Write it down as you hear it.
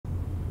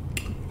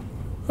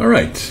All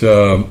right.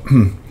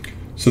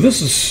 So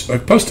this is, I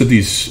posted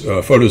these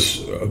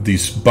photos of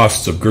these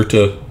busts of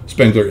Goethe,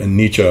 Spengler, and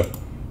Nietzsche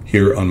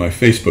here on my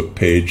Facebook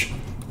page,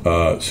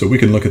 so we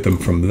can look at them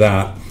from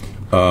that.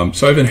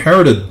 So I've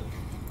inherited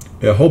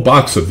a whole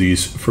box of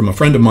these from a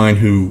friend of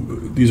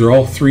mine these are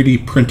all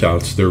 3D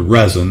printouts. They're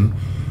resin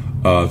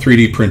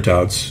 3D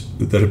printouts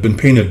that have been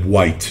painted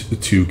white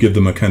to give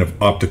them a kind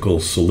of optical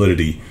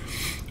solidity.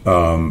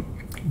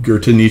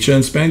 Goethe, Nietzsche,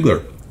 and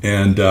Spengler.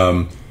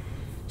 And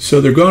so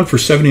they're going for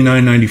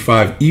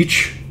 $79.95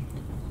 each,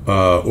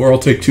 or I'll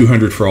take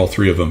 $200 for all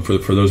three of them.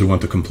 For those who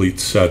want the complete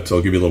set,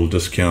 I'll give you a little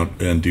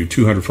discount and do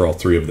 $200 for all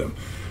three of them.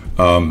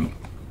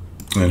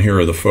 And here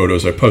are the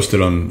photos I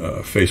posted on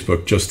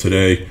Facebook just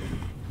today.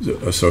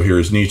 So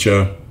here's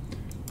Nietzsche,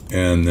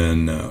 and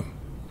then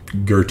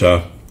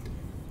Goethe,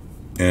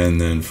 and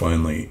then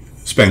finally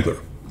Spengler.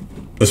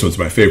 This one's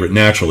my favorite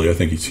naturally. I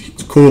think he's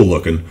cool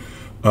looking.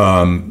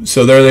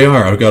 So there they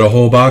are. I've got a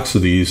whole box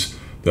of these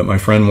that my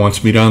friend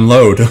wants me to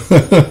unload.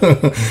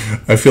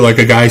 I feel like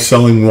a guy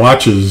selling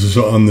watches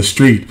on the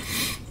street.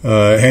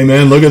 Hey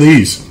man, look at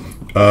these.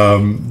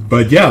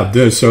 But yeah,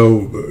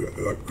 so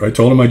I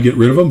told him I'd get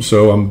rid of them,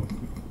 so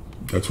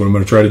that's what I'm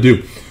going to try to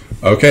do.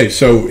 Okay,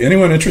 so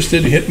anyone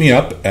interested, hit me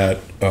up at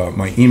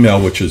my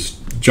email, which is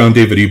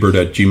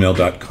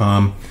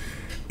johndavidebert@gmail.com.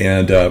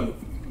 And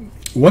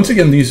once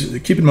again,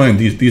 keep in mind,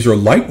 these are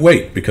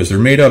lightweight because they're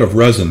made out of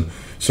resin.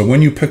 So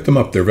when you pick them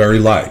up, they're very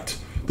light.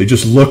 They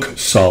just look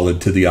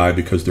solid to the eye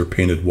because they're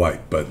painted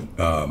white, but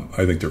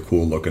I think they're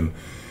cool looking.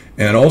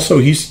 And also,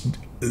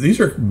 these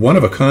are one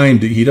of a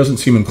kind. He doesn't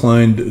seem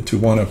inclined to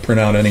want to print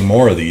out any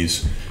more of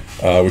these,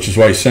 which is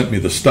why he sent me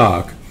the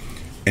stock.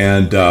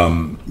 And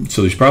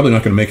so he's probably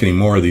not going to make any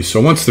more of these.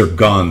 So once they're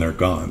gone, they're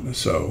gone.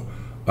 So,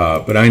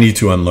 but I need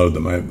to unload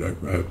them.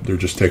 They're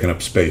just taking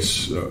up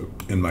space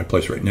in my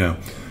place right now.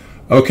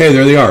 Okay,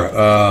 there they are.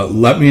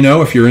 Let me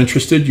know if you're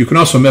interested. You can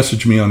also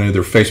message me on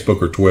either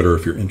Facebook or Twitter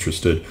if you're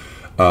interested.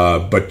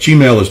 But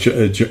Gmail is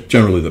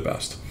generally the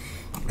best.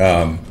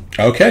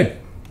 Okay.